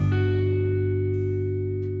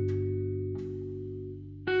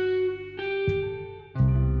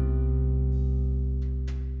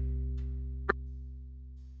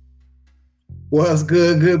What's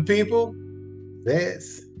good people?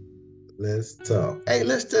 Let's talk. Hey,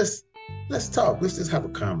 let's talk. Let's just have a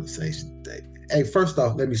conversation today. Hey, first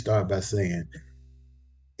off, let me start by saying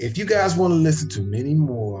if you guys want to listen to many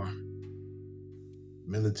more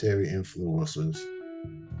military influencers,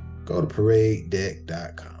 go to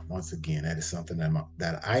paradedeck.com. Once again, that is something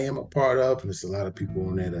that I am a part of, and there's a lot of people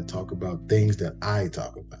on there that talk about things that I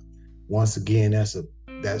talk about. Once again, that's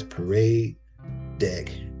paradedeck.com.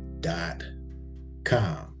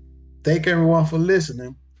 Thank everyone for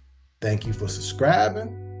listening. Thank you for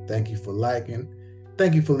subscribing. Thank you for liking.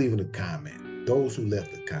 Thank you for leaving a comment. Those who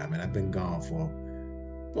left a comment, I've been gone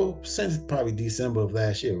since probably December of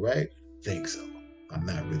last year, right? Think so. I'm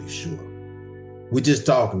not really sure. We're just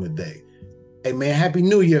talking today. Hey man, Happy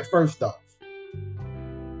New Year first off.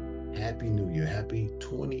 Happy New Year. Happy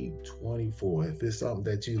 2024. If it's something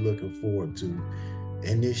that you're looking forward to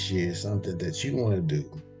in this year, something that you want to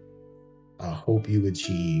do, I hope you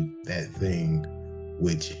achieve that thing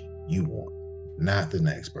which you want, not the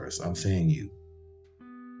next person. I'm saying you.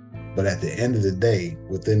 But at the end of the day,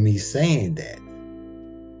 within me saying that,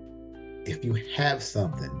 if you have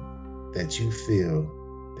something that you feel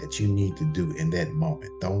that you need to do in that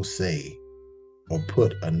moment, don't say or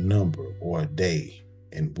put a number or a day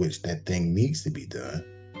in which that thing needs to be done.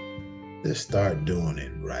 Just start doing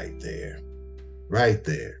it right there. Right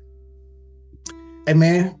there. Hey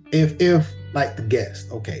man, if like the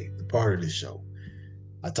guest, okay, the part of the show,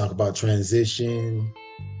 I talk about transition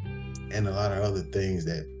and a lot of other things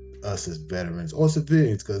that us as veterans or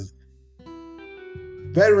civilians, because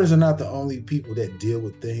veterans are not the only people that deal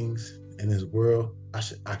with things in this world.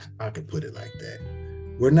 I could put it like that.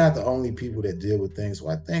 We're not the only people that deal with things. So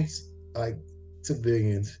I think like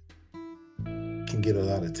civilians can get a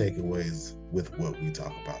lot of takeaways with what we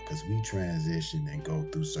talk about, because we transition and go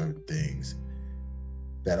through certain things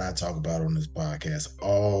that I talk about on this podcast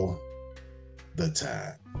all the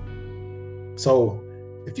time. So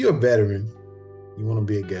if you're a veteran, you want to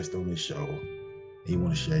be a guest on this show, and you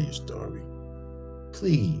want to share your story,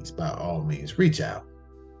 please, by all means, reach out.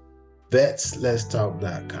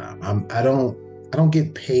 VetsLet'sTalk.com. I don't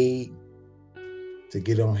get paid to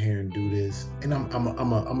get on here and do this, and I'm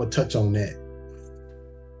gonna touch on that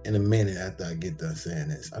in a minute after I get done saying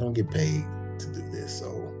this. I don't get paid to do this,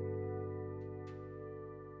 so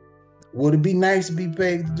would it be nice to be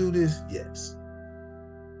paid to do this? Yes.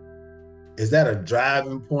 Is that a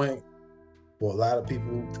driving point for a lot of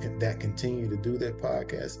people that continue to do their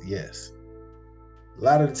podcast? Yes. A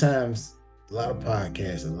lot of the times, a lot of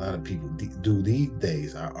podcasts, a lot of people do these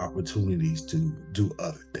days are opportunities to do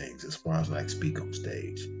other things, as far as like speak on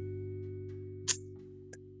stage.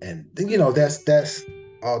 And that's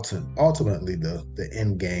ultimately the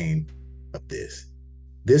end game of this.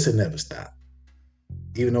 This will never stop.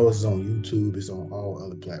 Even though it's on YouTube, it's on all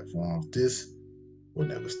other platforms, this will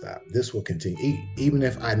never stop. This will continue. Even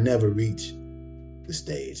if I never reach the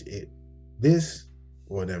stage, this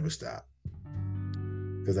will never stop.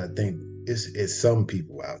 Because I think it's some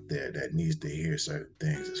people out there that needs to hear certain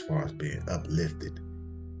things as far as being uplifted,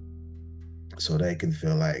 so they can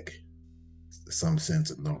feel like some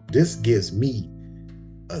sense of norm. This gives me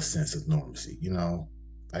a sense of normalcy.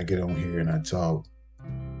 I get on here and I talk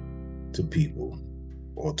to people,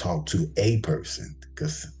 or talk to a person,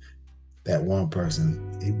 because that one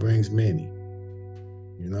person, he brings many,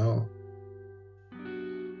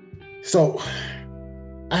 So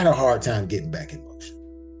I had a hard time getting back in motion,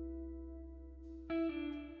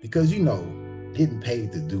 because getting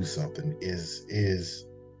paid to do something is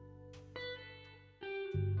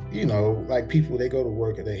like people, they go to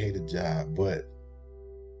work and they hate a job, but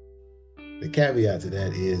the caveat to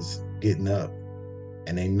that is getting up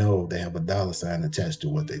and they know they have a dollar sign attached to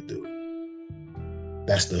what they do.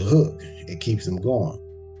 That's the hook. It keeps them going.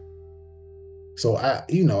 So I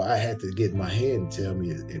had to get in my head and tell me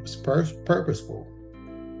it was purposeful.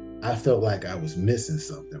 I felt like I was missing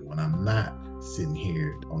something when I'm not sitting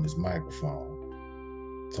here on this microphone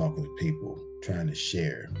talking to people, trying to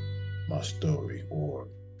share my story or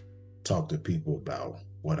talk to people about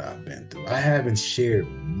what I've been through. I haven't shared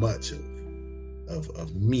much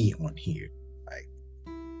of me on here. Like,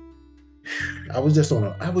 I was just on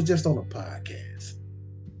a podcast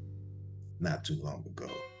not too long ago,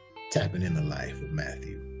 tapping into life with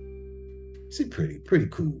Matthew. He's a pretty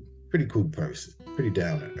cool person, pretty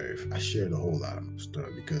down to earth. I shared a whole lot of my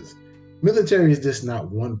story, because military is just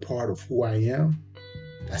not one part of who I am.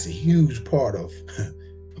 That's a huge part of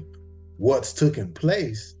what's taken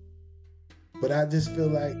place. But I just feel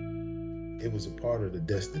like it was a part of the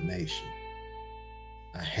destination.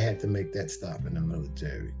 I had to make that stop in the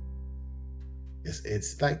military.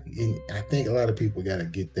 It's like, I think a lot of people got to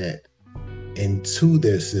get that into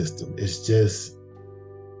their system. It's just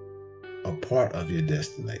a part of your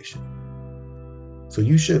destination. So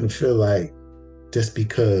you shouldn't feel like just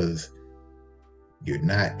because you're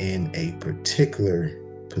not in a particular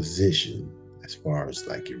position as far as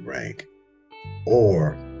like your rank,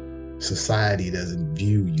 or society doesn't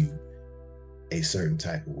view you a certain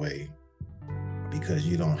type of way because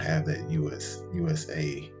you don't have that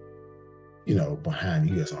USA, behind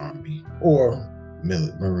U.S. Army or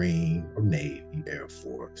Marine or Navy, Air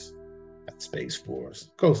Force, Space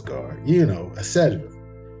Force, Coast Guard, etc.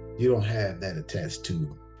 You don't have that attached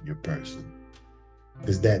to your person,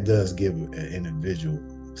 because that does give an individual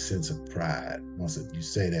a sense of pride. Once you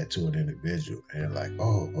say that to an individual, and they're like,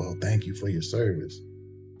 "Oh, well, thank you for your service."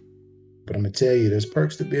 But I'm gonna tell you, there's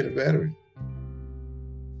perks to being a veteran.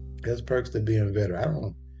 There's perks to being a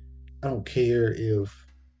veteran. I don't care if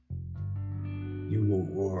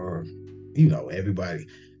you or everybody.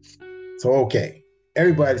 So okay,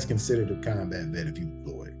 everybody's considered a combat vet if you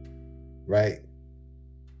deployed, right?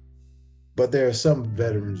 But there are some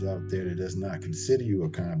veterans out there that does not consider you a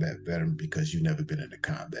combat veteran because you've never been in a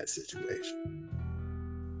combat situation.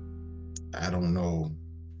 I don't know.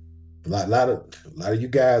 A lot of you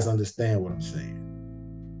guys understand what I'm saying.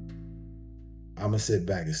 I'm gonna sit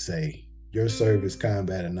back and say, your service,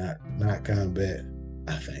 combat or not combat,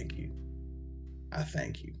 I thank you. I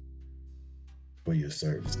thank you for your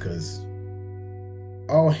service, because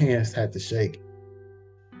all hands had to shake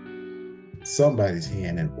somebody's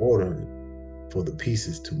hand in order for the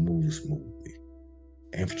pieces to move smoothly.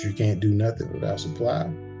 Infantry can't do nothing without supply.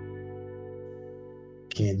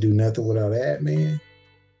 Can't do nothing without admin.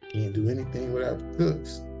 Can't do anything without the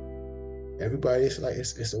cooks. Everybody,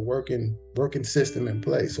 it's a working system in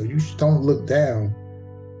place. So you don't look down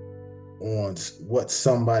on what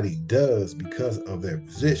somebody does because of their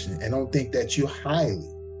position, and don't think that you're highly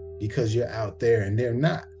because you're out there and they're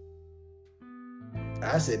not.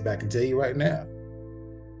 I sit back and tell you right now,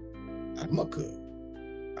 I'm a cook.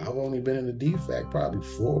 I've only been in the DFAC probably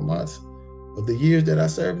 4 months of the years that I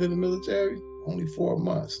served in the military, only 4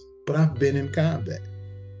 months, but I've been in combat.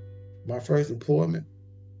 My first deployment,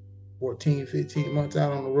 14, 15 months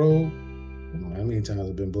out on the road. I don't know how many times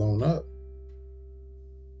I've been blown up.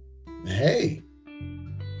 Hey,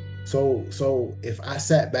 so if I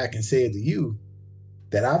sat back and said to you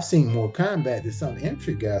that I've seen more combat than some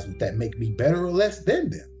infantry guys, would that make me better or less than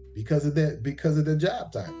them because of the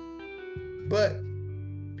job title? But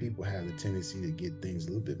people have the tendency to get things a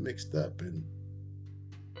little bit mixed up in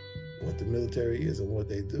what the military is and what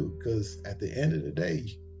they do, because at the end of the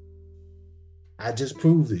day, I just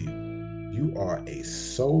proved to you are a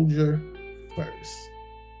soldier first.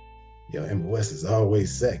 Your MOS is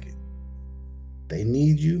always second. They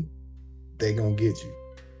need you, they gonna get you.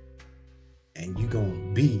 And you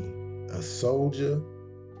gonna be a soldier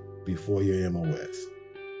before your MOS.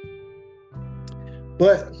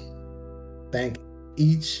 But thank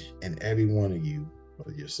each and every one of you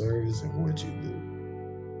for your service and what you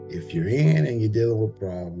do. If you're in and you're dealing with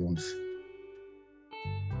problems,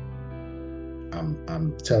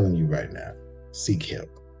 I'm telling you right now, seek help.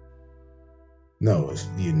 No,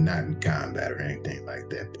 you're not in combat or anything like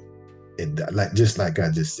that. But just like I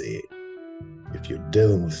just said, if you're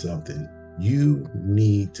dealing with something, you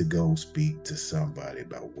need to go speak to somebody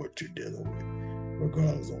about what you're dealing with,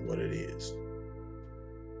 regardless of what it is.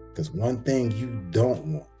 Because one thing you don't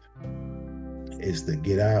want is to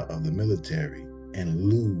get out of the military and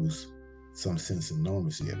lose some sense of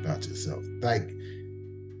normalcy about yourself. Like,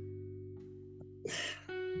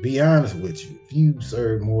 be honest with you, if you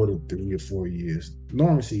serve more than 3 or 4 years,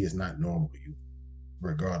 normalcy is not normal to you,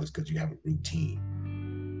 regardless, because you have a routine.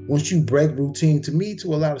 Once you break routine, to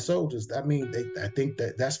a lot of soldiers, I think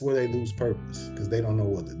that's where they lose purpose, because they don't know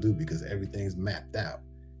what to do, because everything's mapped out.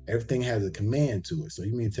 Everything has a command to it. So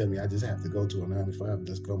you mean to tell me I just have to go to a 9 to 5 and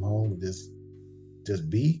just come home and just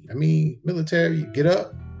be? I mean, military, you get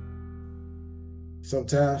up,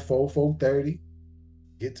 sometimes 4:30,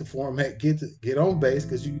 get to format, get on base,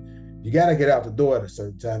 because you got to get out the door at a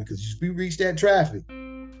certain time, because if you reach that traffic,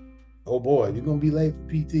 oh boy, you're gonna be late for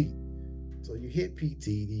PT. So you hit PT,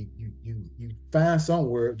 you find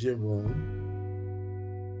somewhere, gym room,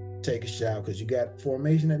 take a shower, because you got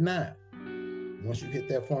formation at 9. Once you hit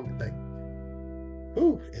that formation,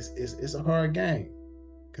 it's a hard game,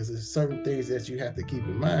 because there's certain things that you have to keep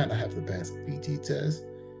in mind. I have to pass a PT test,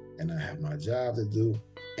 and I have my job to do.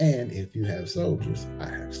 And if you have soldiers, I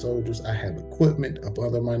have soldiers. I have equipment up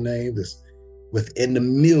under my name that's within the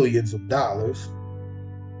millions of dollars.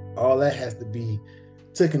 All that has to be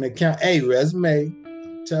taken into account. Hey, resume,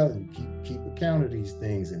 telling you, keep account of these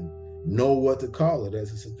things and know what to call it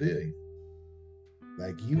as a civilian.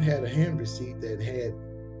 Like you had a hand receipt that had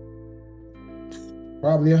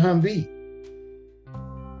probably a Humvee.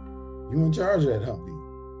 You in charge of that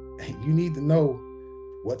Humvee. You need to know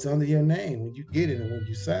what's under your name when you get it and when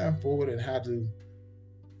you sign for it, and how to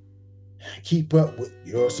keep up with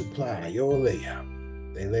your supply, your layout.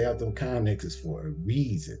 They lay out them connexes for a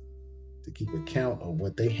reason, to keep account of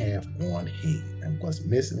what they have on hand and what's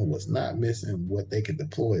missing, what's not missing, what they can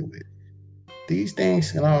deploy with. These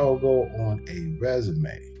things can all go on a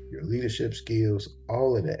resume, your leadership skills,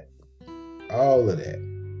 all of that. All of that.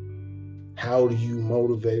 How do you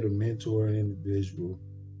motivate or mentor an individual?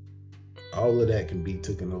 All of that can be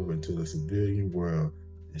taken over into the civilian world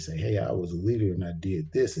and say, hey, I was a leader and I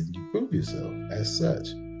did this, and you prove yourself as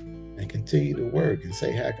such and continue to work and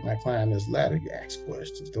say, how can I climb this ladder? You ask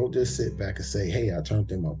questions. Don't just sit back and say, hey, I turned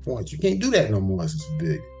in my points. You can't do that no more as a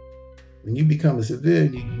civilian. When you become a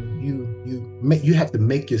civilian, you have to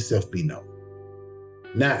make yourself be known.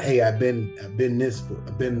 Not, hey, I've been an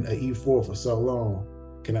E4 for so long.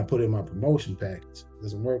 Can I put in my promotion package? It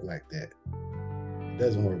doesn't work like that. It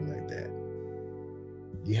doesn't work like that.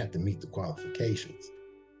 You have to meet the qualifications.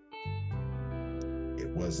 It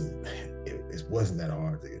wasn't that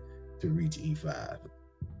hard to reach E5.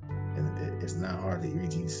 And it's not hard to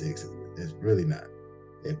reach E6. It's really not.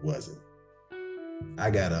 It wasn't.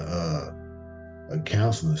 I got a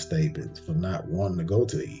counseling statement for not wanting to go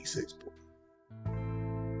to the E6 board.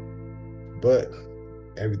 But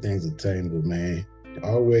everything's attainable, man.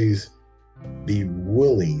 Always be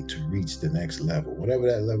willing to reach the next level, whatever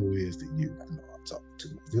that level is to you. I know I'm talking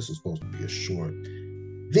too much. This was supposed to be a short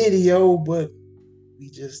video, but we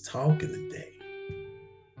just talking today.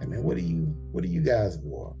 I mean, what do you guys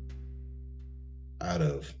want out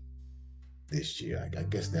of this year? I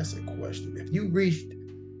guess that's a question. If you reached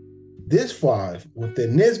this far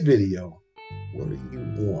within this video, what do you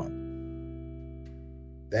want?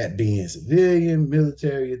 That being civilian,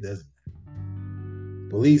 military, it doesn't matter.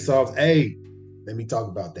 Police officer, hey, let me talk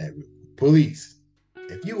about that. Police.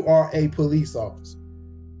 If you are a police officer,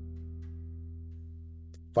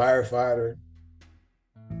 firefighter,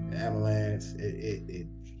 ambulance, it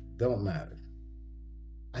don't matter.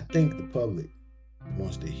 I think the public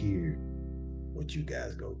wants to hear what you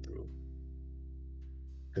guys go through.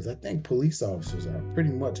 Because I think police officers are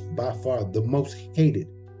pretty much by far the most hated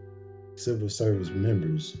civil service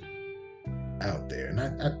members out there. And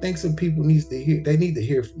I think some people need to hear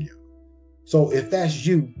from you. So if that's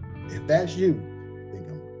you, I think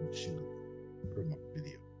I'm gonna shoot a promo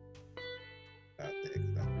video out there,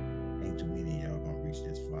 because ain't too many of y'all gonna reach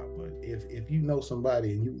this far. But if you know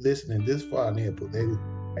somebody and you listening this far and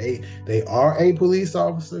they are a police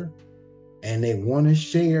officer and they want to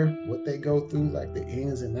share what they go through, like the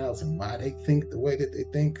ins and outs and why they think the way that they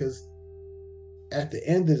think, because at the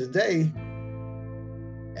end of the day,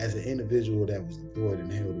 as an individual that was deployed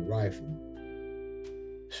and held a rifle,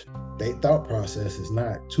 their thought process is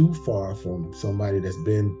not too far from somebody that's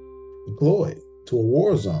been deployed to a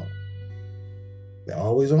war zone. They're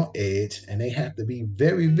always on edge and they have to be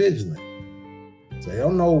very vigilant. So they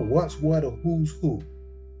don't know what's what or who's who.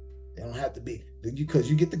 They don't have to be, because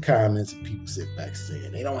you get the comments and people sit back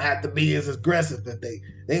saying they don't have to be as aggressive,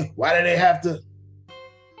 that why do they have to?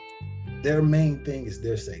 Their main thing is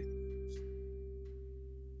their safety.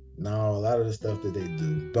 No, a lot of the stuff that they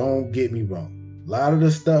do, don't get me wrong, a lot of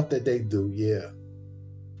the stuff that they do, yeah,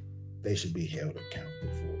 they should be held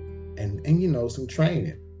accountable for. And some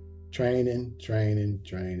training.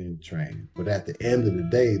 But at the end of the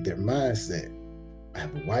day, their mindset, I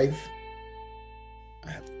have a wife,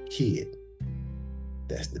 I have a kid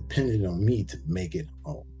that's dependent on me to make it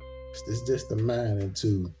home. It's just the mind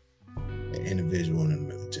into an individual in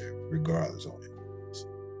the military, regardless of it.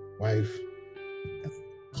 Wife and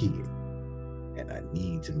kid, and I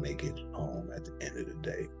need to make it home at the end of the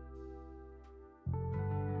day.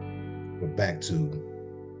 But back to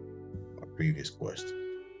my previous question.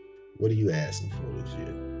 What are you asking for this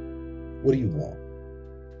year? What do you want?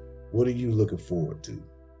 What are you looking forward to?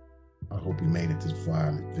 I hope you made it this far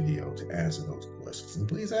in the video to answer those questions, and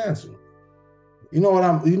please answer them. You know what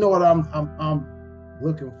I'm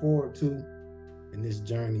looking forward to in this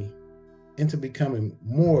journey into becoming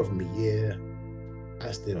more of me. Yeah,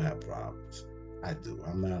 I still have problems. I do.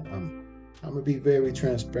 I'm gonna be very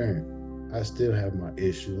transparent. I still have my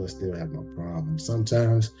issues. I still have my problems.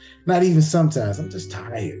 Sometimes, not even sometimes, I'm just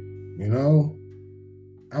tired.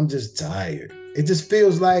 I'm just tired. It just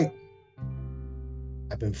feels like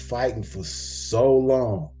I've been fighting for so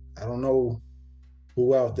long. I don't know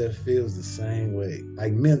who out there feels the same way.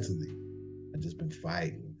 Like mentally, I just been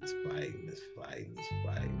fighting.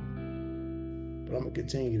 But I'm gonna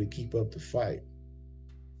continue to keep up the fight.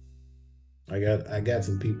 I got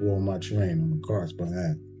some people on my train on the cars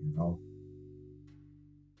behind me, you know.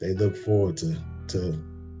 They look forward to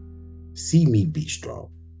see me be strong,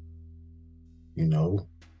 you know,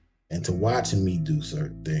 and to watching me do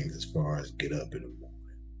certain things as far as get up in the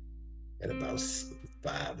morning at about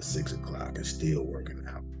 5 or 6 o'clock and still working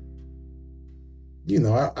out. You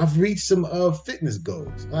know, I've reached some fitness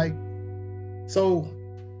goals. Like, so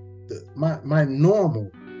my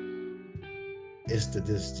normal is to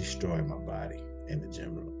just destroy my body in the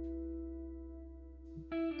gym room.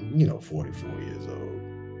 You know, 44 years old.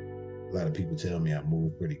 A lot of people tell me I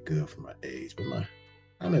move pretty good for my age, but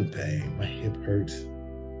I'm in pain. My hip hurts,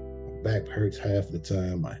 my back hurts half the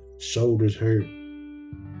time, my shoulders hurt.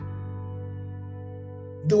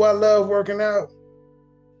 Do I love working out?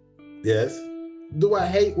 Yes. Do I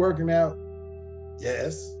hate working out?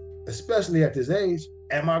 Yes. Especially at this age.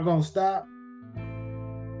 Am I gonna stop?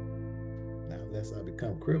 Not unless I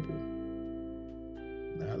become crippled.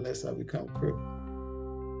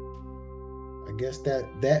 I guess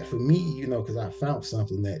that for me, you know, because I found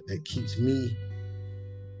something that keeps me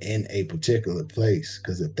in a particular place.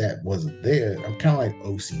 Because if that wasn't there, I'm kind of like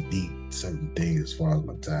OCD with certain things as far as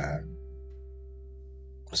my time.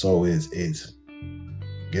 So it's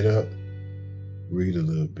get up, read a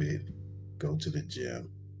little bit, go to the gym,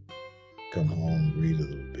 come home, read a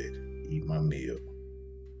little bit, eat my meal,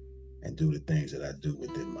 and do the things that I do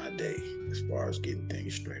within my day as far as getting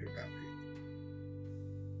things straight around here.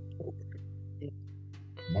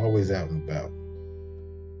 I'm always out and about.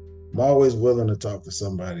 I'm always willing to talk to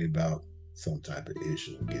somebody about some type of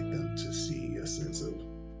issue and get them to see a sense of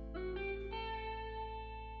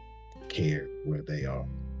care where they are.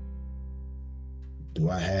 Do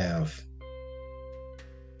I have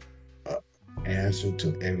an answer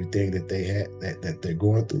to everything that they had that they're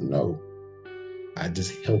going through? No. I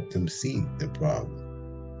just help them see the problem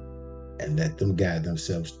and let them guide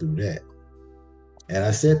themselves through that. And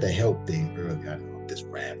I said the help thing earlier. I know I'm just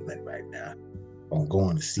rambling right now on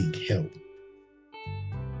going to seek help.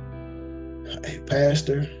 A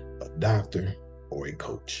pastor, a doctor, or a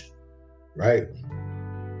coach, right?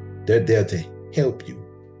 They're there to help you.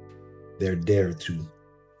 They're there to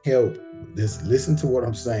help. Listen to what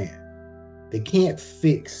I'm saying. They can't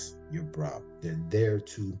fix your problem. They're there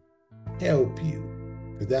to help you.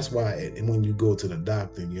 Because that's why, and when you go to the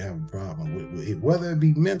doctor and you have a problem with it, whether it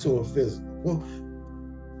be mental or physical, well,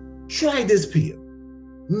 try this pill.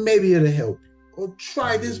 Maybe it'll help you. Or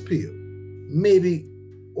try this pill. Maybe,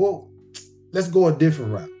 or let's go a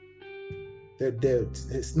different route. They're there.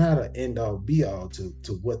 It's not an end all be all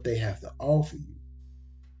to what they have to offer you.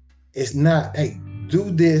 It's not, hey,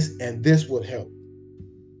 do this and this would help.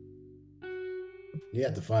 You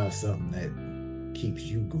have to find something that keeps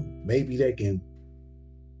you going. Maybe they can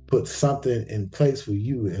put something in place for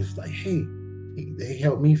you. It's like, hey, they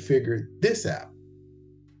helped me figure this out.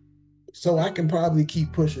 So I can probably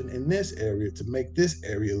keep pushing in this area to make this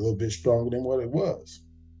area a little bit stronger than what it was.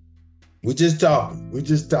 We're just talking,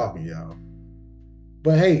 y'all.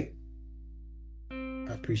 But hey,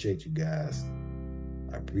 I appreciate you guys.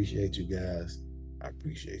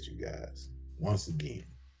 Once again,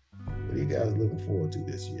 what are you guys looking forward to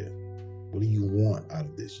this year? What do you want out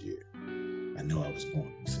of this year? I know I was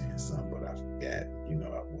going to be saying something, but I forgot. You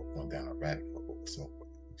know, I went down a rabbit hole or something.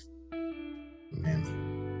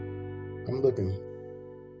 Man, I'm looking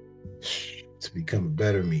to become a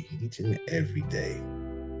better me each and every day.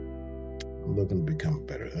 I'm looking to become a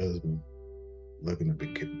better husband, looking to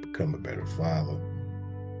become a better father.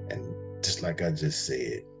 And just like I just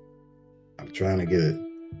said, I'm trying to get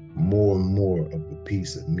more and more of the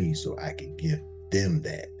piece of me so I can give them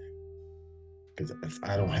that. Because if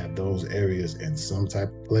I don't have those areas in some type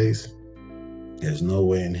of place, there's no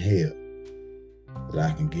way in hell that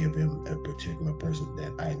I can give them a particular person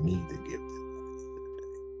that I need to give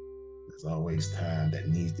them. There's always time that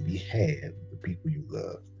needs to be had with the people you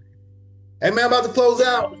love. Hey man, I'm about to close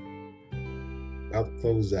out.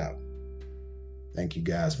 Thank you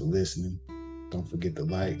guys for listening. Don't forget to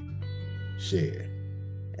like, share,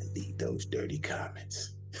 and leave those dirty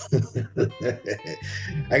comments.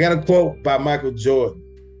 I got a quote by Michael Jordan.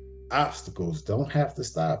 Obstacles don't have to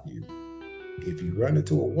stop you. If you run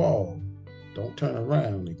into a wall, don't turn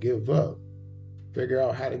around and give up. Figure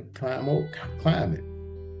out how to climb it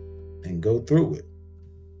and go through it.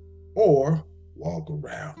 Or walk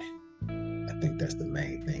around it. I think that's the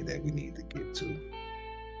main thing that we need to get to.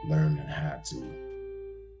 Learning how to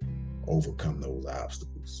overcome those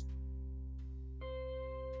obstacles.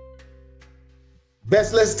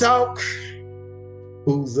 Let's talk.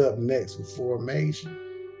 Who's up next with formation?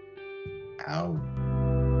 Out.